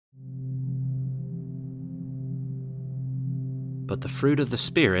But the fruit of the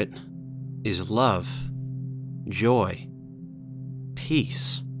Spirit is love, joy,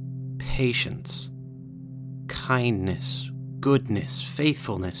 peace, patience, kindness, goodness,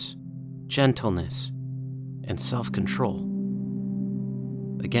 faithfulness, gentleness, and self-control.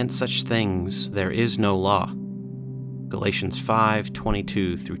 Against such things there is no law. Galatians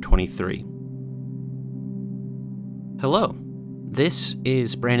 5:22 through 23. Hello, this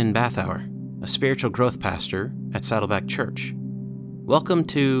is Brandon Bathauer, a spiritual growth pastor at Saddleback Church. Welcome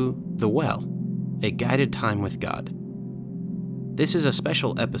to The Well, a guided time with God. This is a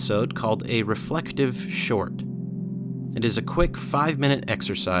special episode called a reflective short. It is a quick 5-minute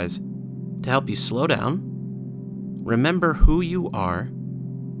exercise to help you slow down, remember who you are,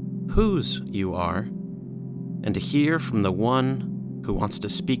 whose you are, and to hear from the one who wants to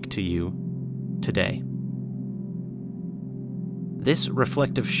speak to you today. This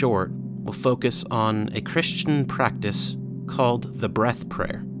reflective short will focus on a Christian practice called the breath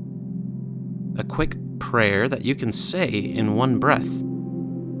prayer, a quick prayer that you can say in one breath.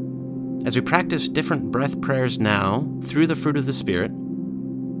 As we practice different breath prayers now through the fruit of the Spirit,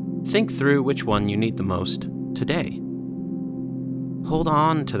 think through which one you need the most today. Hold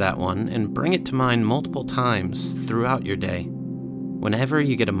on to that one and bring it to mind multiple times throughout your day, whenever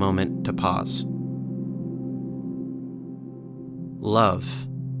you get a moment to pause. Love.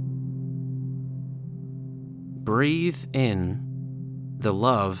 Breathe in the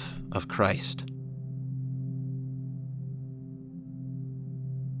love of Christ.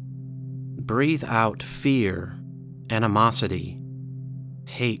 Breathe out fear, animosity,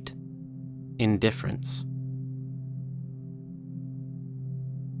 hate, indifference.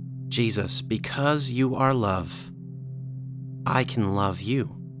 Jesus, because you are love, I can love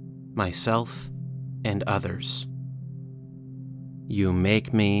you, myself, and others. You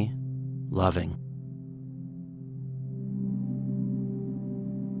make me loving.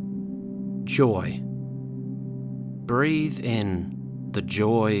 Joy. Breathe in the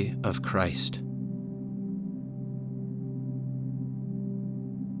joy of Christ.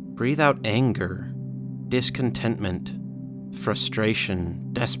 Breathe out anger, discontentment,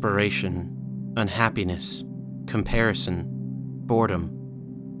 frustration, desperation, unhappiness, comparison, boredom.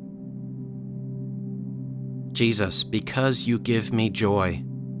 Jesus, because you give me joy,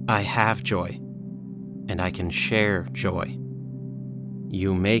 I have joy, and I can share joy.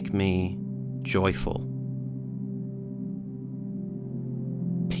 You make me joyful.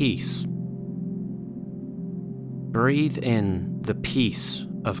 Peace. Breathe in the peace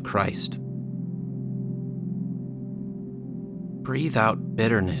of Christ. Breathe out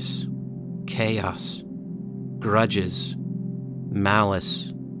bitterness, chaos, grudges,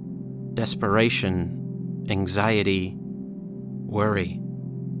 malice, desperation, anxiety, worry.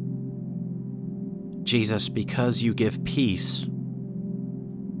 Jesus, because you give peace,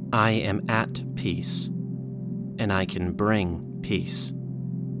 I am at peace, and I can bring peace.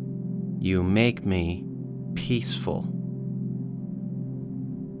 You make me peaceful.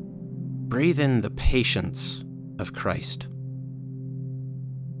 Breathe in the patience of Christ.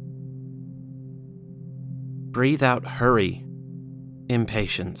 Breathe out hurry,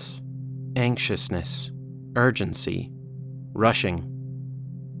 impatience, anxiousness, urgency, rushing.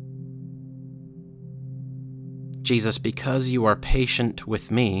 Jesus, because you are patient with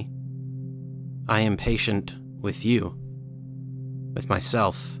me, I am patient with you, with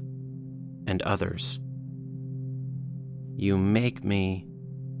myself and others. You make me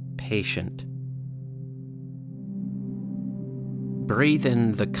patient. Breathe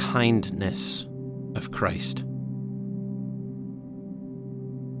in the kindness of Christ.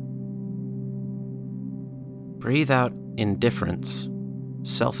 Breathe out indifference,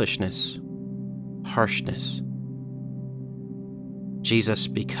 selfishness, harshness. Jesus,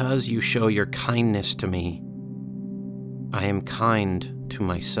 because you show your kindness to me, I am kind to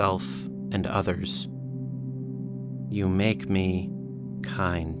myself and others. You make me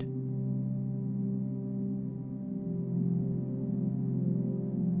kind.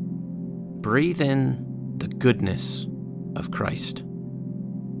 Breathe in the goodness of Christ.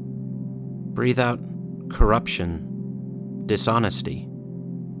 Breathe out corruption, dishonesty,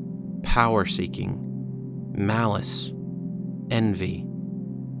 power-seeking, malice, envy,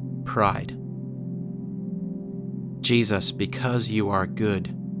 pride. Jesus, because you are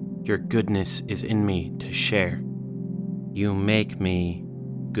good, your goodness is in me to share. You make me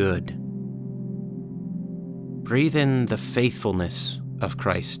good. Breathe in the faithfulness of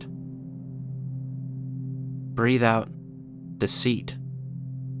Christ. Breathe out deceit,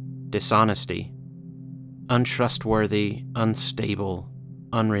 dishonesty, untrustworthy, unstable,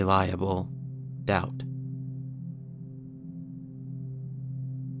 unreliable, doubt.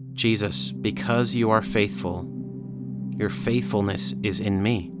 Jesus, because you are faithful, your faithfulness is in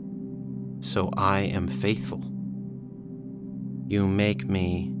me, so I am faithful. You make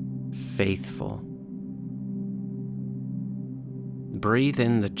me faithful. Breathe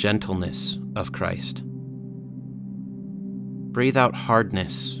in the gentleness of Christ. Breathe out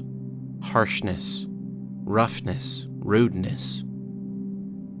hardness, harshness, roughness, rudeness.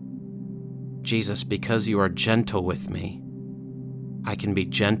 Jesus, because you are gentle with me, I can be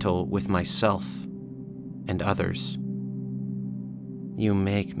gentle with myself and others. You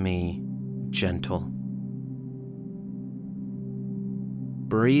make me gentle.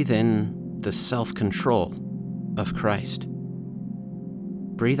 Breathe in the self-control of Christ.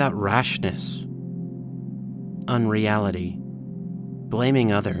 Breathe out rashness, unreality,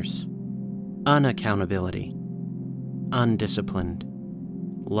 blaming others, unaccountability, undisciplined,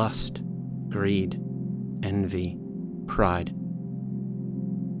 lust, greed, envy, pride.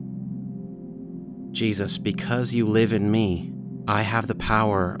 Jesus, because you live in me, I have the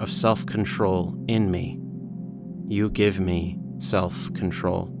power of self-control in me. You give me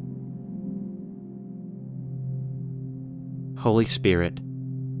self-control. Holy Spirit,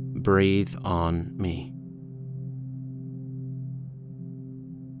 breathe on me.